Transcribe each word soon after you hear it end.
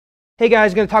Hey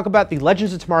guys, going to talk about the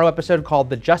Legends of Tomorrow episode called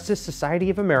The Justice Society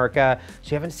of America.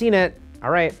 So you haven't seen it, all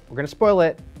right, we're going to spoil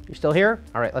it. You're still here?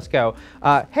 All right, let's go.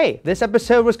 Hey, this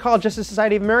episode was called Justice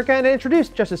Society of America, and it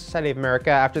introduced Justice Society of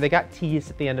America after they got teased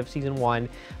at the end of season 1.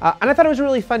 And I thought it was a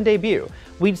really fun debut.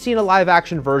 We'd seen a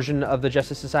live-action version of the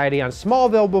Justice Society on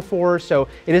Smallville before, so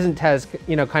it isn't as,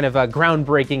 kind of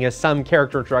groundbreaking as some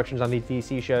character introductions on these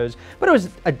DC shows, but it was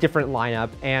a different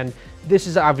lineup, and this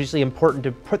is obviously important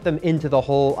to put them into the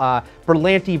whole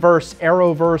Berlanti-verse,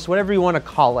 Arrowverse, whatever you want to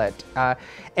call it.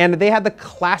 And they had the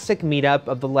classic meetup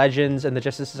of the Legends and the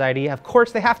Justice Society. Of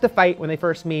course, they have to fight when they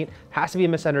first meet. Has to be a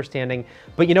misunderstanding.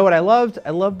 But you know what I loved?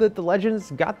 I loved that the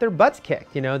Legends got their butts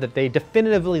kicked, that they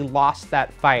definitively lost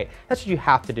that fight. That's what you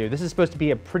have to do. This is supposed to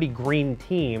be a pretty green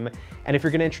team. And if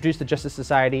you're going to introduce the Justice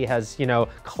Society as,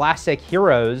 classic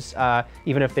heroes,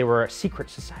 even if they were a secret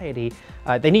society,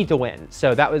 they need to win.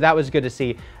 So that was good to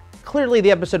see. Clearly, the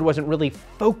episode wasn't really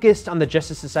focused on the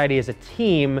Justice Society as a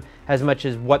team as much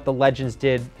as what the Legends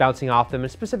did bouncing off them,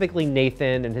 and specifically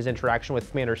Nathan and his interaction with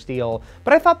Commander Steel.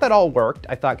 But I thought that all worked.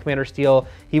 I thought Commander Steel,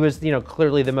 he was,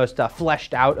 clearly the most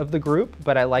fleshed out of the group,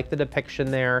 but I liked the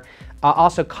depiction there.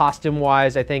 Also,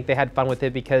 costume-wise, I think they had fun with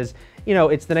it because,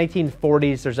 it's the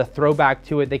 1940s. There's a throwback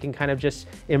to it. They can kind of just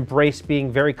embrace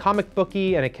being very comic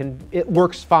booky, and it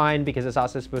works fine because it's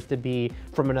also supposed to be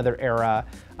from another era.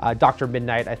 Dr.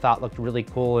 Midnight, I thought, looked really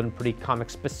cool and pretty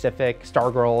comic specific.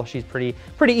 Stargirl, she's pretty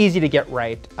easy to get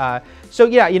right. So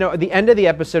yeah, at the end of the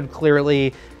episode,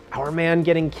 clearly, our man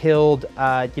getting killed,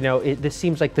 this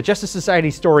seems like the Justice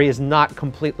Society story is not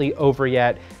completely over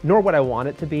yet, nor would I want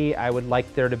it to be. I would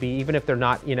like there to be, even if they're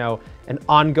not, an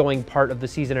ongoing part of the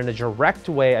season in a direct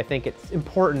way, I think it's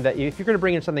important that if you're going to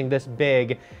bring in something this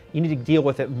big, you need to deal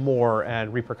with it more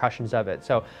and repercussions of it.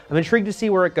 So I'm intrigued to see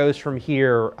where it goes from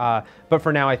here. But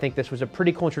for now, I think this was a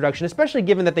pretty cool introduction, especially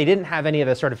given that they didn't have any of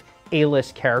the sort of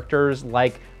A-list characters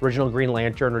like original Green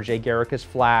Lantern or Jay Garrick's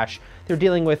Flash. They're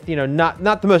dealing with,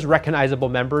 not the most recognizable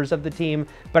members of the team,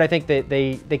 but I think that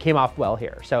they came off well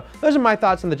here. So those are my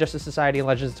thoughts on the Justice Society and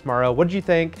Legends of Tomorrow. What did you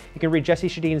think? You can read Jesse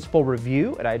Shadeen's full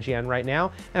review at IGN right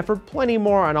now. And for plenty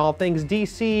more on all things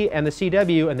DC and the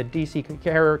CW and the DC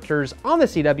characters on the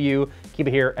CW, keep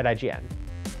it here at IGN.